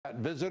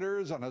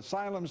visitors and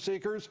asylum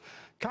seekers.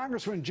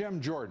 Congressman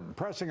Jim Jordan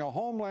pressing a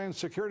Homeland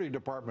Security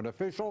Department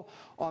official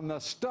on the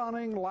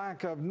stunning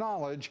lack of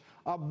knowledge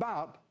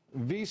about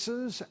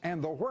visas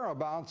and the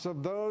whereabouts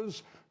of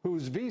those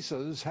whose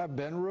visas have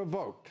been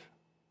revoked.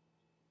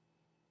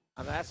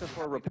 I'm asking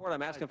for a report.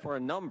 I'm asking for a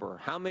number.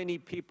 How many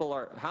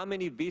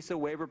visa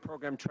waiver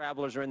program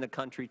travelers are in the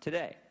country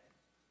today?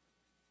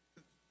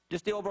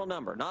 Just the overall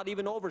number, not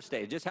even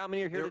overstays. Just how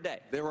many are here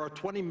today? There are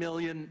 20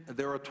 million.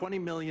 There are 20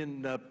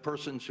 million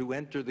persons who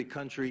enter the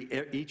country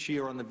each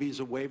year on the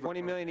visa waiver.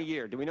 20 million a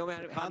year. Do we know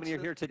how many are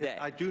here today?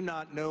 I do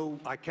not know.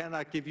 I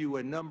cannot give you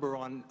a number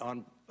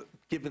on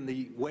given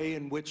the way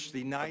in which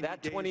the 90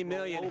 that 20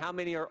 million. How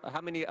many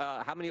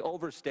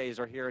overstays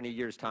are here in a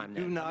year's time?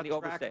 Do not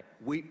track.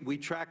 We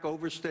track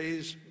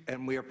overstays,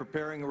 and we are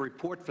preparing a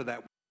report for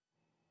that.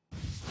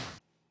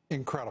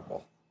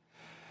 Incredible.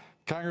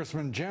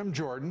 Congressman Jim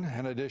Jordan,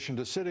 in addition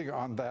to sitting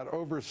on that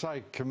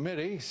oversight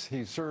committee,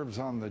 he serves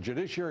on the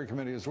Judiciary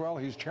Committee as well.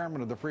 He's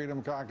chairman of the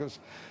Freedom Caucus.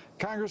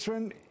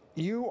 Congressman,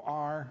 you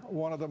are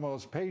one of the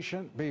most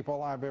patient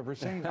people I've ever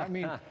seen. I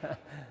mean,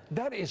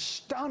 that is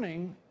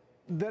stunning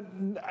that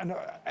an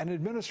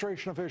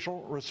administration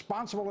official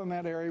responsible in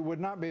that area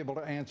would not be able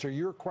to answer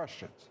your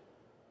questions.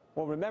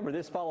 Well, remember,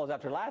 this follows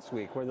after last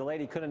week where the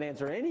lady couldn't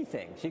answer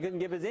anything. She couldn't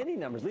give us any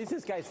numbers. At least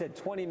this guy said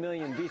 20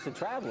 million visa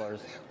travelers.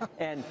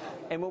 And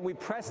when we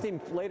pressed him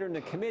later in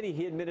the committee,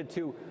 he admitted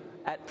to,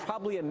 at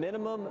probably a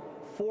minimum,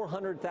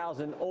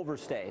 400,000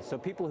 overstays. So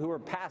people who are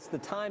past the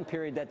time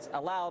period that's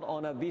allowed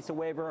on a visa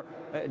waiver,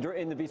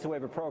 in the visa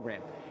waiver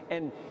program.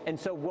 And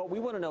so what we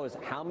want to know is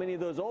how many of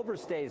those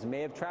overstays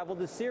may have traveled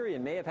to Syria,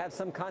 may have had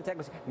some contact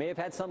with, may have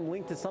had some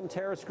link to some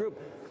terrorist group.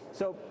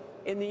 So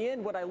in the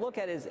end, what I look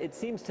at is, it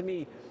seems to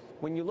me,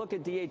 when you look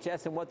at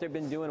DHS and what they've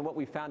been doing and what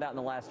we found out in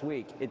the last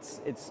week,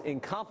 it's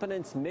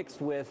incompetence mixed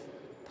with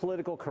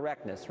political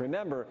correctness.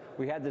 Remember,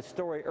 we had this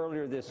story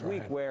earlier this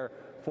week where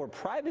for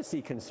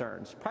privacy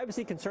concerns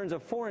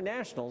of foreign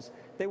nationals,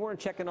 they weren't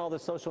checking all the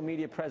social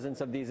media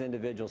presence of these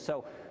individuals.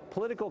 So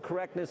political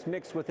correctness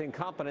mixed with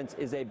incompetence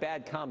is a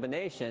bad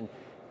combination,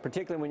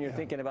 particularly when you're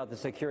thinking about the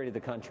security of the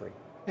country.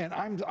 And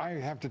I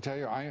have to tell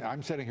you,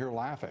 I'm sitting here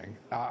laughing.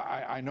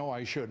 I know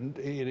I shouldn't.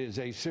 It is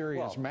a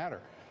serious matter.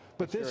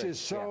 But this is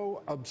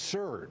so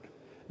absurd.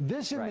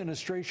 This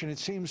administration, it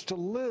seems to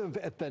live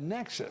at the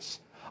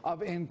nexus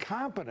of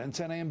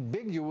incompetence and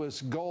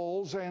ambiguous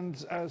goals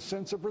and a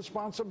sense of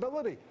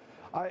responsibility.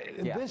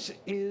 This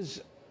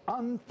is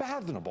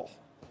unfathomable.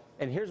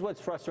 And here's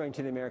what's frustrating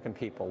to the American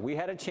people. We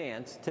had a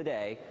chance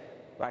today,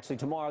 actually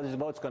tomorrow, this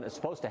vote's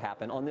supposed to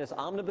happen, on this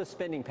omnibus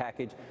spending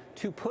package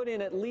to put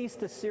in at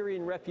least the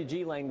Syrian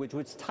refugee language,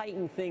 which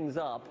tightened things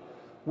up,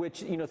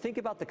 which, you know, think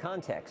about the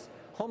context.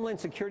 Homeland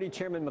Security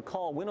Chairman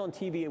McCall went on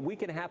TV a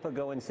week and a half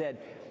ago and said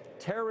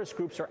terrorist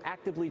groups are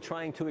actively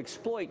trying to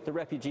exploit the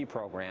refugee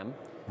program.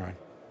 Right.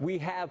 We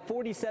have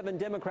 47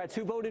 Democrats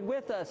who voted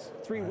with us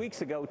 3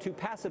 weeks ago to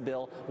pass a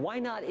bill. Why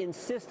not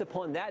insist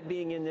upon that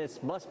being in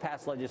this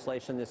must-pass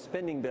legislation, this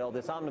spending bill,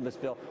 this omnibus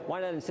bill?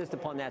 Why not insist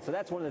upon that? So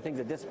that's one of the things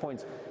that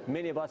disappoints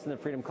many of us in the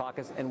Freedom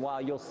Caucus, and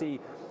why you'll see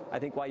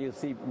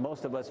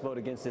most of us vote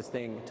against this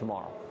thing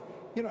tomorrow.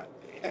 You know,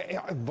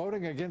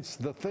 voting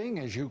against the thing,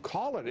 as you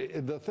call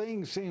it, the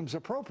thing seems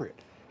appropriate.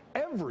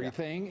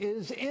 Everything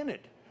is in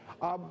it.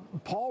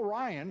 Paul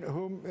Ryan,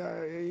 whom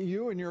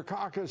you and your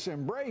caucus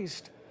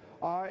embraced,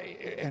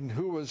 and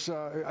who was,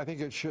 I think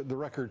the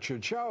record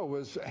should show,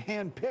 was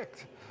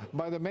handpicked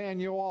by the man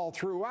you all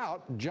threw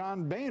out,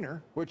 John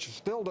Boehner, which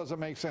still doesn't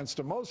make sense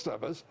to most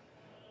of us.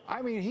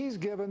 I mean, he's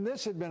given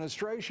this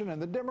administration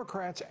and the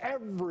Democrats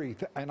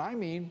everything, and I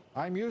mean,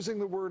 I'm using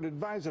the word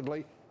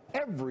advisedly,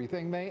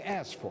 everything they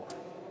asked for.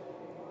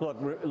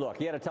 Look,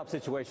 he had a tough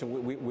situation.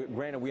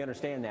 Granted, we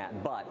understand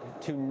that.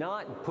 But to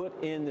not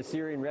put in the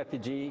Syrian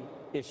refugee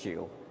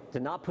issue, to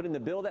not put in the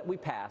bill that we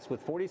passed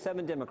with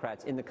 47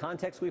 Democrats in the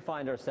context we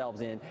find ourselves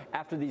in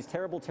after these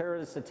terrible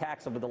terrorist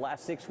attacks over the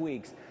last 6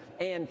 weeks,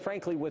 and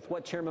frankly with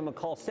what Chairman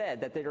McCall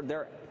said, that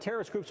their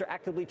terrorist groups are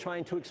actively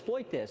trying to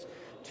exploit this,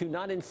 to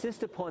not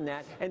insist upon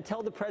that and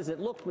tell the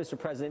president, look, Mr.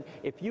 President,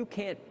 if you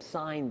can't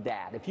sign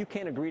that, if you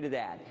can't agree to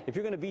that, if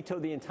you're going to veto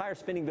the entire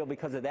spending bill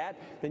because of that,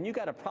 then you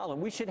got a problem.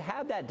 We should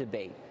have that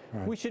debate.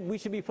 Right. We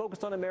should be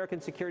focused on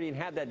American security and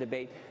have that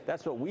debate.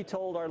 That's what we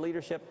told our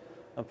leadership.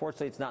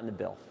 Unfortunately, it's not in the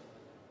bill.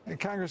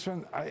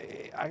 Congressman,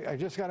 I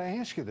just got to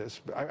ask you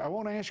this. I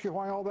won't ask you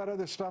why all that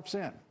other stuff's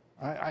in.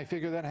 I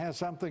figure that has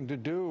something to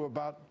do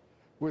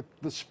with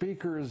the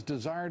Speaker's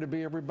desire to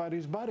be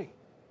everybody's buddy.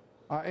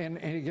 And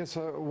he gets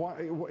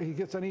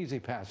an easy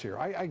pass here.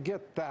 I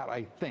get that,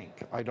 I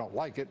think. I don't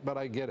like it, but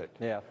I get it.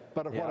 Yeah.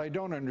 But what I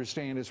don't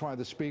understand is why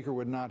the Speaker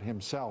would not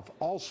himself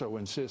also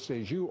insist,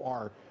 as you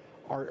are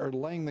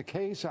laying the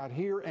case out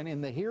here and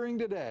in the hearing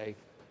today,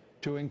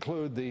 to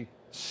include the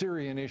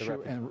Syrian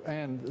issue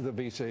and the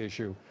visa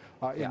issue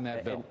in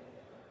that bill.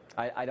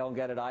 I don't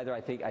get it either.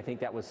 I think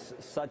that was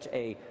such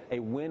a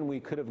win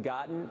we could have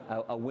gotten,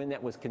 a win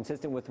that was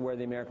consistent with where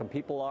the American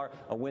people are,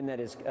 a win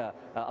that is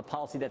a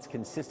policy that's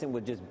consistent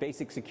with just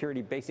basic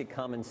security, basic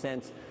common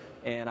sense.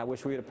 And I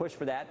wish we would have pushed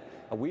for that.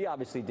 We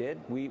obviously did.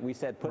 We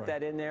said put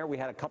that in there. We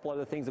had a couple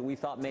other things that we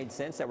thought made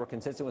sense that were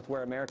consistent with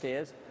where America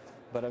is.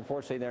 But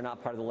unfortunately, they're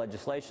not part of the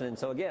legislation. And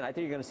so, again, I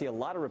think you're going to see a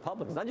lot of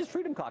Republicans, not just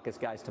Freedom Caucus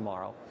guys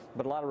tomorrow,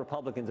 but a lot of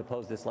Republicans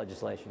oppose this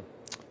legislation.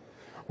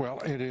 Well,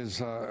 it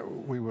is,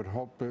 we would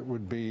hope it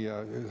would be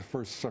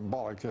first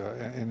symbolic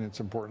in its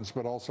importance,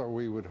 but also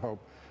we would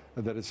hope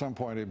that at some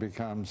point it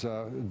becomes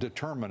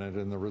determinant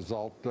in the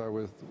result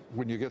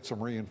when you get some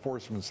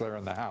reinforcements there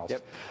in the House.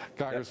 Yep.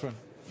 Congressman,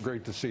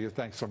 great to see you.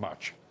 Thanks so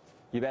much.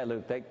 You bet,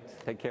 Luke.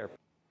 Take care.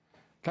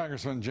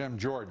 Congressman Jim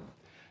Jordan.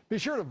 Be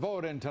sure to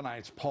vote in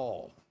tonight's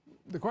poll.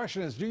 The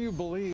question is, do you believe